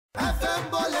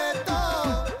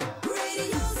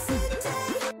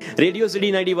Radio city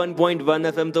 91.1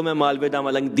 FM तो मैं मालवे ਦਾ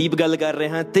ਮਲੰਗਦੀਪ ਗੱਲ ਕਰ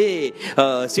ਰਿਹਾ ਹਾਂ ਤੇ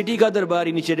ਸਿਟੀ ਦਾ ਦਰਬਾਰ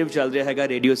ਇਨੀਸ਼ੀਏਟਿਵ ਚੱਲ ਰਿਹਾ ਹੈਗਾ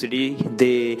ਰੇਡੀਓ ਸਿਟੀ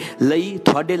ਦੇ ਲਈ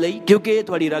ਤੁਹਾਡੇ ਲਈ ਕਿਉਂਕਿ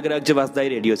ਤੁਹਾਡੀ ਰਗ ਰਗ 'ਚ ਵਸਦਾ ਹੈ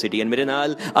ਰੇਡੀਓ ਸਿਟੀ ਐਂਡ ਮੇਰੇ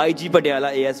ਨਾਲ IG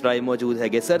ਪਟਿਆਲਾ AS ਰਾਏ ਮੌਜੂਦ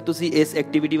ਹੈਗੇ ਸਰ ਤੁਸੀਂ ਇਸ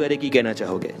ਐਕਟੀਵਿਟੀ ਬਾਰੇ ਕੀ ਕਹਿਣਾ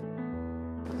ਚਾਹੋਗੇ।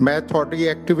 ਮੈਂ ਤੁਹਾਡੀ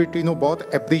ਐਕਟੀਵਿਟੀ ਨੂੰ ਬਹੁਤ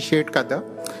ਐਪਰੀਸ਼ੀਏਟ ਕਰਦਾ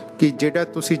ਕਿ ਜਿਹੜਾ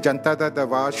ਤੁਸੀਂ ਜਨਤਾ ਦਾ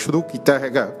ਦਰਬਾਰ ਸ਼ੁਰੂ ਕੀਤਾ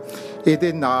ਹੈਗਾ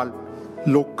ਇਹਦੇ ਨਾਲ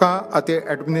ਲੋਕਾਂ ਅਤੇ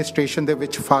ਐਡਮਿਨਿਸਟ੍ਰੇਸ਼ਨ ਦੇ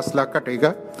ਵਿੱਚ ਫਾਸਲਾ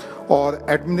ਘਟੇਗਾ ਔਰ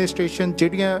ਐਡਮਿਨਿਸਟ੍ਰੇਸ਼ਨ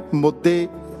ਜਿਹੜੀਆਂ ਮੁੱਦੇ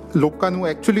ਲੋਕਾਂ ਨੂੰ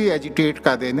ਐਕਚੁਅਲੀ ਐਜੀਟੇਟ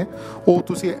ਕਰਦੇ ਨੇ ਉਹ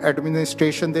ਤੁਸੀਂ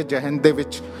ਐਡਮਿਨਿਸਟ੍ਰੇਸ਼ਨ ਦੇ ਜਹਨ ਦੇ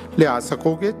ਵਿੱਚ ਲਿਆ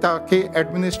ਸਕੋਗੇ ਤਾਂ ਕਿ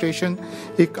ਐਡਮਿਨਿਸਟ੍ਰੇਸ਼ਨ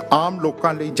ਇੱਕ ਆਮ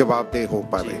ਲੋਕਾਂ ਲਈ ਜਵਾਬਦੇਹ ਹੋ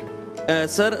ਪਾਵੇ।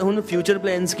 ਸਰ ਹੁਣ ਫਿਊਚਰ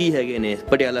ਪਲਾਨਸ ਕੀ ਹੈਗੇ ਨੇ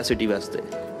ਪਟਿਆਲਾ ਸਿਟੀ ਵਾਸਤੇ?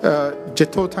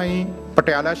 ਜਿੱਥੋਂ ਤਾਈਂ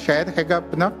ਪਟਿਆਲਾ ਸ਼ਹਿਰ ਹੈਗਾ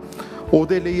ਆਪਣਾ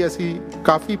ਉਹਦੇ ਲਈ ਅਸੀਂ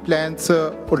ਕਾਫੀ ਪਲਾਨਸ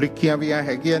ਉਲੀਕੀਆਂ ਵੀ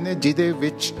ਹੈਗੀਆਂ ਨੇ ਜਿਹਦੇ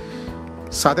ਵਿੱਚ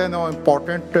ਸਾਰਿਆਂ ਨਾਲੋਂ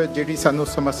ਇੰਪੋਰਟੈਂਟ ਜਿਹੜੀ ਸਾਨੂੰ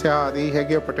ਸਮੱਸਿਆ ਆ ਰਹੀ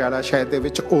ਹੈਗੀ ਪਟਿਆਲਾ ਸ਼ਹਿਰ ਦੇ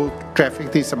ਵਿੱਚ ਉਹ ਟ੍ਰੈਫਿਕ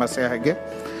ਦੀ ਸਮੱਸਿਆ ਹੈਗੀ।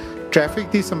 ਟ੍ਰੈਫਿਕ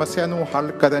ਦੀ ਸਮੱਸਿਆ ਨੂੰ ਹੱਲ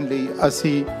ਕਰਨ ਲਈ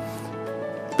ਅਸੀਂ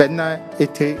ਪਹਿਲਾਂ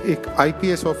ਇੱਥੇ ਇੱਕ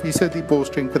IPS ਆਫੀਸਰ ਦੀ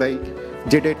ਪੋਸਟਿੰਗ ਕਰਾਈ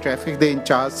ਜਿਹੜੇ ਟ੍ਰੈਫਿਕ ਦੇ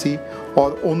ਇੰਚਾਰਜ ਸੀ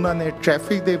ਔਰ ਉਹਨਾਂ ਨੇ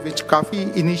ਟ੍ਰੈਫਿਕ ਦੇ ਵਿੱਚ ਕਾਫੀ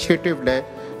ਇਨੀਸ਼ੀਏਟਿਵ ਲਏ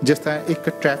ਜਿਸ ਤਰ੍ਹਾਂ ਇੱਕ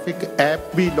ਟ੍ਰੈਫਿਕ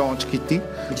ਐਪ ਵੀ ਲਾਂਚ ਕੀਤੀ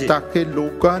ਤਾਂ ਕਿ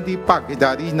ਲੋਕਾਂ ਦੀ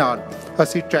ਭਾਗੀਦਾਰੀ ਨਾਲ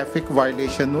ਅਸੀਂ ਟ੍ਰੈਫਿਕ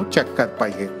ਵਾਇਲੇਸ਼ਨ ਨੂੰ ਚੈੱਕ ਕਰ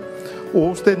ਪਾਈਏ।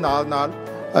 ਉਸ ਦੇ ਨਾਲ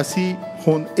ਅਸੀਂ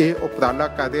ਹੁਣ ਇਹ ਉਪਰਾਲਾ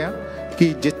ਕਰ ਰਹੇ ਹਾਂ ਕਿ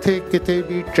ਜਿੱਥੇ ਕਿਤੇ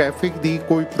ਵੀ ਟ੍ਰੈਫਿਕ ਦੀ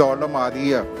ਕੋਈ ਪ੍ਰੋਬਲਮ ਆ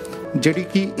ਰਹੀ ਆ ਜਿਹੜੀ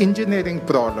ਕਿ ਇੰਜੀਨੀਅਰਿੰਗ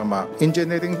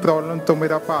ਪ੍ਰੋਬਲਮ ਤੋਂ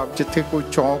ਮੇਰਾ ਭਾਵ ਜਿੱਥੇ ਕੋਈ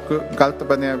ਚੌਂਕ ਗਲਤ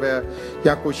ਬਣਿਆ ਹੋਇਆ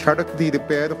ਜਾਂ ਕੋਈ ਸੜਕ ਦੀ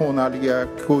ਰਿਪੇਅਰ ਹੋਣ ਵਾਲੀ ਆ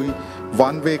ਕੋਈ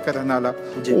ਵਨ ਵੇ ਕਰਨ ਵਾਲਾ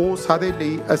ਉਹ ਸਾਰੇ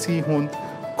ਲਈ ਅਸੀਂ ਹੁਣ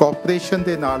ਕੋਆਪਰੇਸ਼ਨ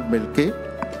ਦੇ ਨਾਲ ਮਿਲ ਕੇ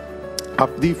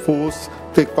ਆਪਣੀ ਫੋਰਸ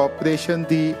ਤੇ ਕੋਆਪਰੇਸ਼ਨ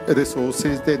ਦੀ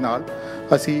ਰਿਸੋਰਸਿਸ ਦੇ ਨਾਲ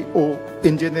ਅਸੀਂ ਉਹ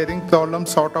ਇੰਜੀਨੀਅਰਿੰਗ ਪ੍ਰੋਬਲਮ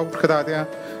ਸੌਰਟ ਆਊਟ ਕਰਾ ਰਹੇ ਹਾਂ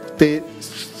ਤੇ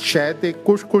ਸ਼ਹਿਰ ਦੇ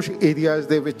ਕੁਝ ਏਰੀਆਜ਼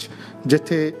ਦੇ ਵਿੱਚ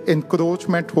ਜਿੱਥੇ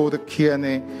ਇਨਕਰੋਚਮੈਂਟ ਹੋ ਰੱਖੀਆਂ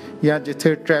ਨੇ ਜਾਂ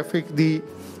ਜਿੱਥੇ ਟ੍ਰੈਫਿਕ ਦੀ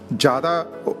ਜ਼ਿਆਦਾ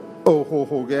ਉਹ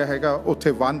ਹੋ ਗਿਆ ਹੈਗਾ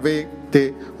ਉੱਥੇ ਵਨ ਵੇ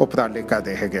ਤੇ ਉਪਰਾਲੇ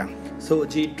ਕਰਦੇ ਹੈਗੇ ਆ। ਸੋ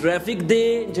ਜੀ ਟ੍ਰੈਫਿਕ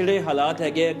ਦੇ ਜਿਹੜੇ ਹਾਲਾਤ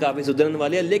ਹੈਗੇ ਆ ਕਾਫੀ ਸੁਧਰਨ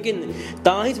ਵਾਲੇ ਆ ਲੇਕਿਨ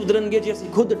ਤਾਂ ਹੀ ਸੁਧਰਨਗੇ ਜੇ ਅਸੀਂ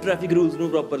ਖੁਦ ਟ੍ਰੈਫਿਕ ਰੂਲਸ ਨੂੰ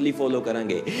ਪ੍ਰੋਪਰਲੀ ਫੋਲੋ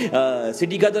ਕਰਾਂਗੇ।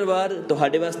 ਸਿਟੀ ਦਾ ਦਰਬਾਰ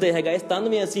ਤੁਹਾਡੇ ਵਾਸਤੇ ਹੈਗਾ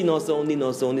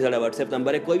 9780 ਸਾਡਾ WhatsApp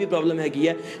ਨੰਬਰ ਹੈ। ਕੋਈ ਵੀ ਪ੍ਰੋਬਲਮ ਹੈਗੀ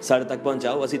ਹੈ ਸਾਡੇ ਤੱਕ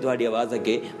ਪਹੁੰਚਾਓ ਅਸੀਂ ਤੁਹਾਡੀ ਆਵਾਜ਼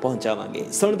ਅੱਗੇ ਪਹੁੰਚਾਵਾਂਗੇ।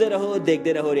 ਸੁਣਦੇ ਰਹੋ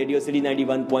ਦੇਖਦੇ ਰਹੋ ਰੇਡੀਓ ਸਿਟੀ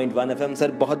 91.1 FM।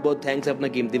 ਸਰ ਬਹੁਤ ਬਹੁਤ ਥੈਂਕਸ ਆਪਣਾ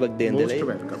ਕੀਮਤੀ ਵਕਤ ਦੇਣ ਦੇ ਲਈ।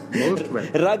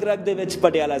 ਰਗ ਰਗ ਦੇ ਵਿੱਚ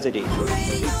ਪਟਿਆਲਾ ਸਿਟੀ।